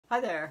Hi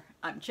there,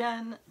 I'm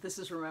Jen, this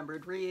is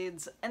Remembered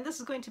Reads, and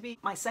this is going to be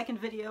my second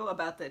video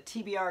about the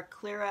TBR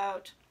Clear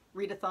Out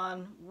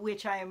readathon,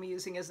 which I am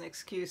using as an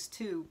excuse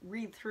to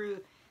read through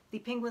the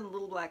Penguin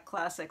Little Black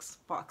Classics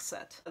box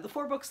set. The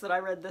 4 books that I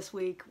read this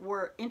week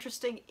were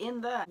interesting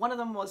in that one of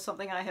them was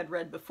something I had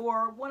read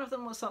before, one of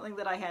them was something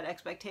that I had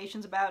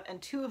expectations about,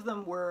 and 2 of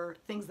them were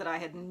things that I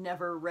had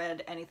never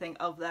read anything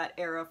of that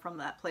era from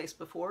that place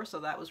before,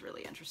 so that was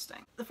really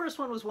interesting. The first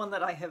one was one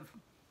that I have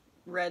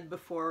read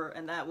before,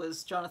 and that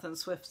was Jonathan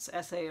Swift's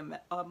essay,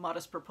 A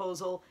Modest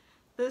Proposal.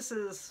 This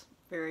is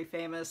very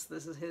famous.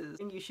 This is his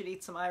You Should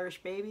Eat Some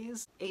Irish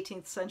Babies,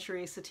 18th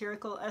century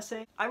satirical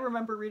essay. I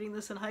remember reading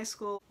this in high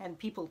school, and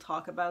people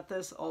talk about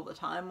this all the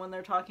time when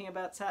they're talking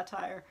about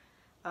satire.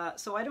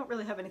 So I don't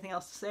really have anything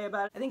else to say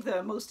about it. I think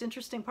the most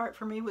interesting part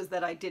for me was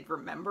that I did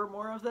remember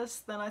more of this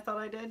than I thought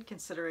I did,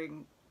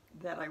 considering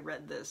that I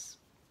read this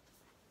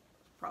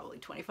probably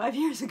 25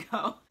 years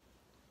ago.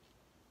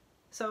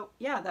 So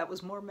yeah, that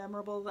was more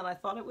memorable than I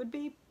thought it would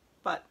be,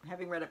 but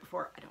having read it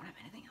before, I don't have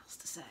anything else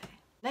to say.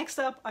 Next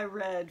up, I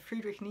read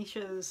Friedrich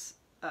Nietzsche's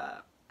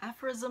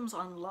Aphorisms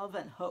on Love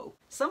and Hope,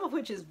 some of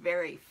which is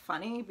very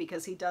funny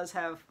because he does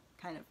have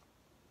kind of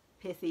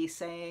pithy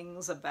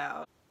sayings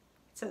about,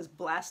 it says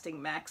blasting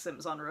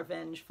maxims on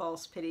revenge,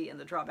 false pity, and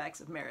the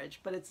drawbacks of marriage,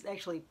 but it's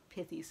actually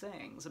pithy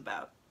sayings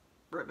about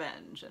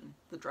revenge and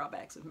the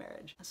drawbacks of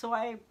marriage. So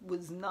I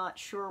was not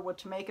sure what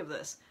to make of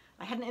this.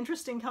 I had an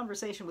interesting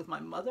conversation with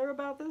my mother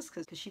about this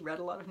because she read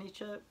a lot of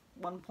Nietzsche at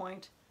one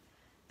point.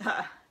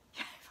 I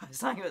was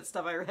talking about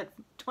stuff I read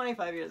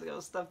 25 years ago,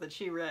 stuff that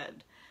she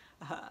read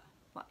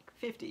like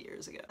 50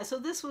 years ago. So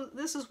this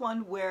is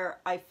one where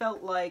I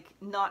felt like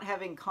not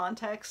having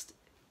context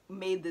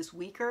made this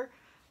weaker,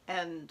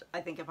 and I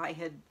think if I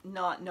had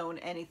not known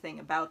anything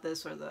about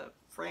this or the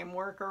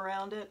framework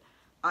around it,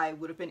 I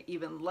would have been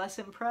even less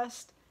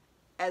impressed.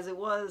 As it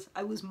was,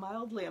 I was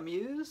mildly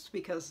amused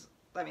because,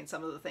 I mean,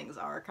 some of the things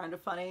are kind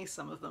of funny,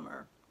 some of them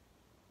are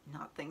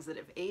not things that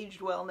have aged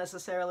well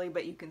necessarily,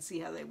 but you can see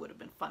how they would have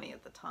been funny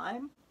at the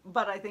time.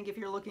 But I think if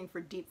you're looking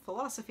for deep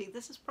philosophy,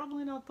 this is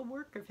probably not the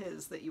work of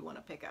his that you want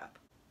to pick up.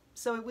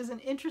 So it was an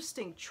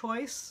interesting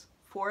choice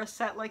for a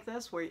set like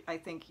this, where I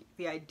think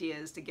the idea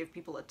is to give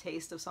people a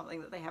taste of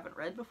something that they haven't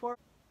read before.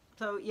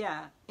 So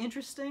yeah,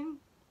 interesting,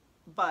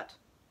 but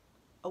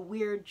a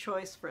weird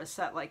choice for a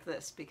set like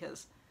this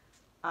because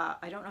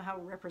I don't know how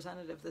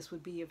representative this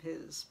would be of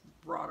his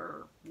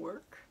broader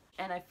work.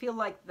 And I feel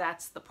like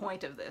that's the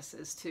point of this,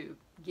 is to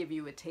give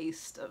you a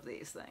taste of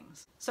these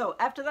things. So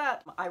after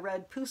that, I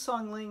read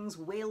Songling's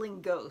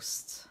Wailing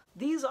Ghosts.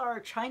 These are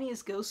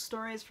Chinese ghost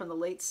stories from the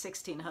late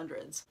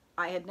 1600s.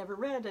 I had never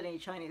read any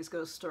Chinese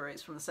ghost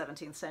stories from the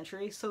 17th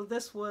century, so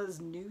this was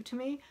new to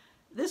me.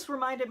 This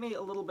reminded me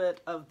a little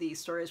bit of the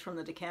stories from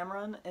the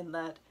Decameron in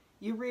that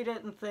you read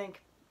it and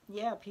think,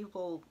 yeah,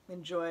 people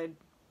enjoyed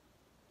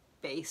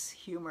base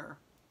humor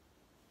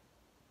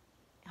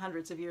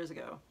hundreds of years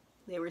ago.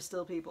 They were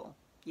still people.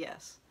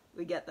 Yes,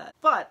 we get that.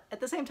 But at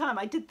the same time,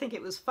 I did think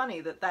it was funny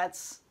that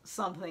that's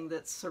something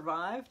that's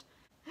survived.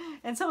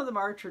 And some of them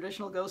are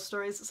traditional ghost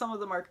stories. Some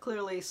of them are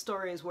clearly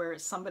stories where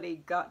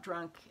somebody got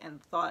drunk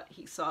and thought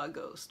he saw a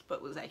ghost,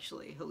 but was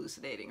actually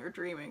hallucinating or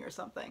dreaming or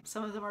something.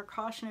 Some of them are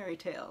cautionary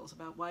tales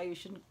about why you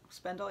shouldn't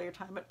spend all your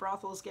time at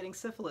brothels getting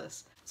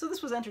syphilis. So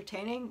this was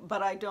entertaining,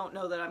 but I don't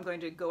know that I'm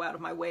going to go out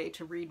of my way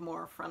to read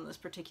more from this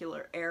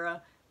particular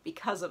era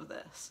because of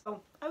this.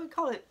 So I would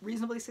call it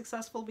reasonably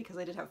successful because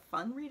I did have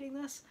fun reading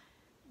this,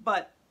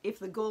 but if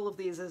the goal of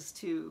these is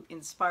to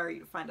inspire you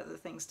to find other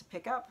things to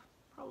pick up,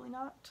 probably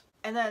not.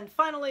 And then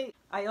finally,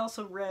 I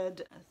also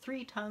read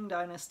 3 Tang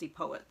Dynasty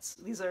poets.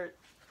 These are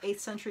 8th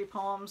century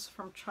poems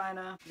from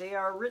China. They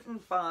are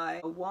written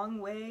by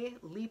Wang,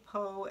 Li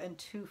Po, and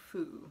Tu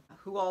Fu,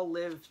 who all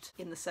lived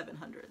in the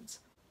 700s,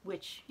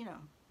 which, you know,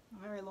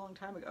 a very long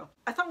time ago.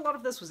 I thought a lot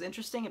of this was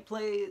interesting.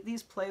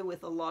 These play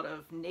with a lot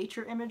of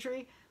nature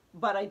imagery,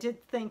 but I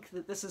did think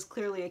that this is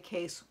clearly a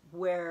case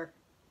where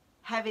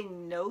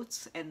having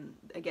notes, and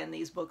again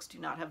these books do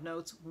not have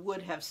notes,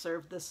 would have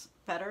served this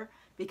better,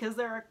 because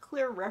there are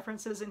clear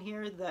references in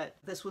here that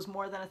this was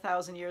more than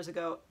 1,000 years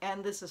ago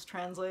and this is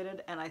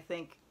translated, and I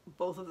think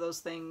both of those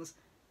things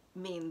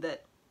mean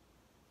that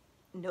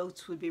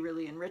notes would be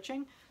really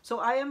enriching. So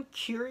I am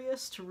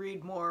curious to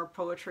read more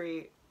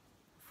poetry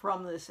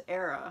from this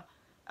era,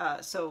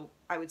 so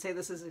I would say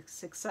this is a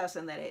success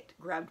in that it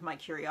grabbed my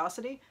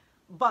curiosity,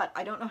 but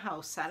I don't know how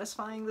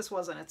satisfying this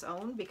was on its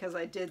own, because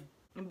I did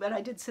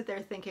sit there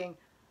thinking,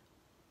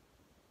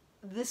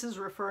 this is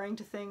referring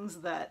to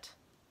things that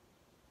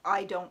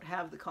I don't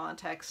have the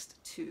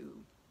context to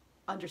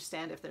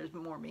understand if there's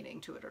more meaning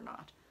to it or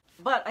not.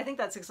 But I think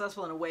that's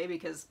successful in a way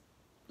because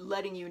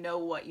letting you know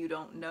what you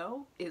don't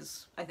know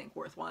is, I think,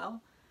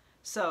 worthwhile.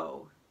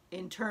 So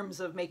in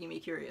terms of making me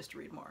curious to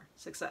read more,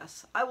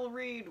 success. I will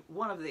read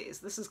one of these.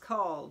 This is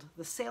called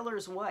The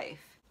Sailor's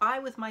Wife. I,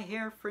 with my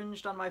hair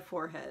fringed on my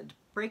forehead,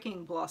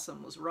 breaking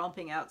blossom was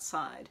romping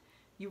outside.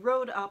 You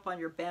rode up on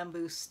your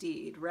bamboo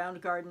steed, round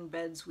garden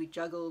beds we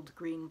juggled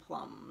green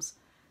plums.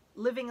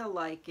 Living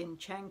alike in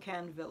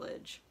Changkan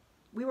village,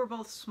 We were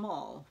both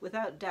small,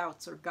 without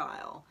doubts or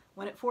guile.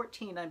 When at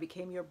 14 I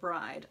became your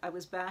bride, I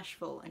was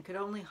bashful and could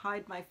only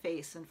hide my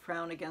face and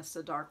frown against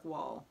a dark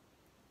wall.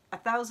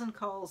 1,000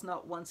 calls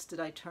not once did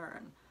I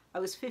turn. I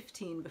was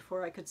 15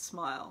 before I could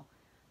smile.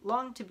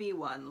 Longed to be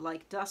one,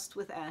 like dust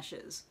with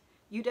ashes.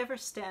 You'd ever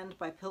stand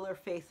by pillar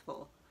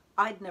faithful.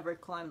 I'd never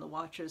climb the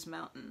Watcher's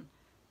Mountain.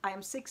 I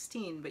am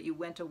 16, but you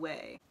went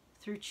away.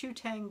 Through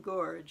Tang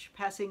Gorge,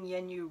 passing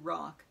Yenyu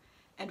Rock,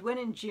 and when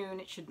in June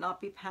it should not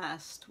be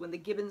passed, when the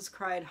gibbons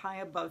cried high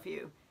above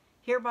you,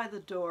 here by the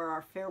door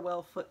are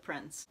farewell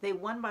footprints. They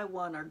one by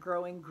one are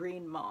growing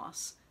green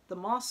moss, the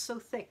moss so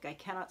thick I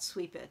cannot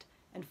sweep it,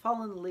 and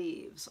fallen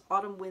leaves,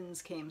 autumn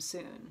winds came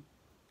soon.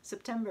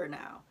 September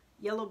now,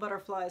 yellow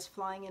butterflies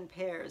flying in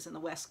pairs in the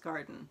west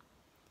garden.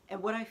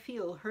 And what I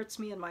feel hurts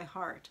me in my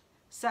heart,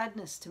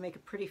 sadness to make a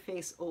pretty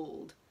face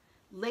old.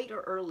 Late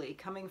or early,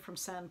 coming from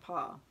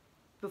Sanpa.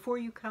 Before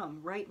you come,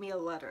 write me a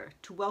letter,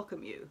 to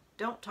welcome you.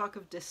 Don't talk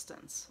of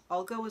distance.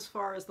 I'll go as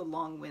far as the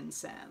long wind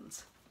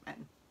sands.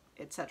 And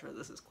etc.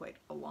 This is quite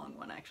a long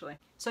one, actually.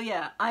 So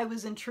yeah, I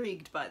was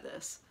intrigued by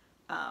this.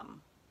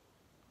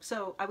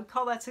 So I would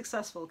call that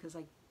successful, because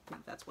I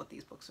think that's what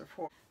these books are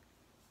for.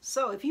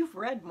 So if you've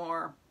read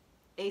more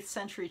 8th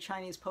century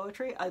Chinese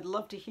poetry, I'd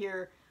love to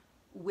hear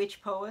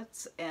which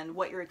poets and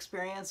what your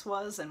experience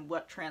was and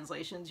what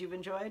translations you've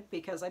enjoyed,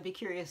 because I'd be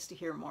curious to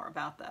hear more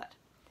about that.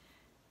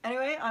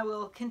 Anyway, I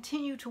will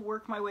continue to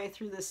work my way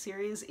through this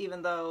series,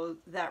 even though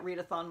that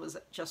readathon was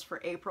just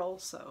for April,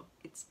 so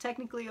it's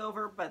technically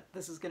over, but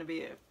this is going to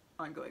be an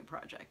ongoing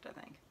project, I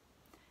think.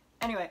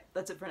 Anyway,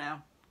 that's it for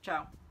now.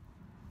 Ciao.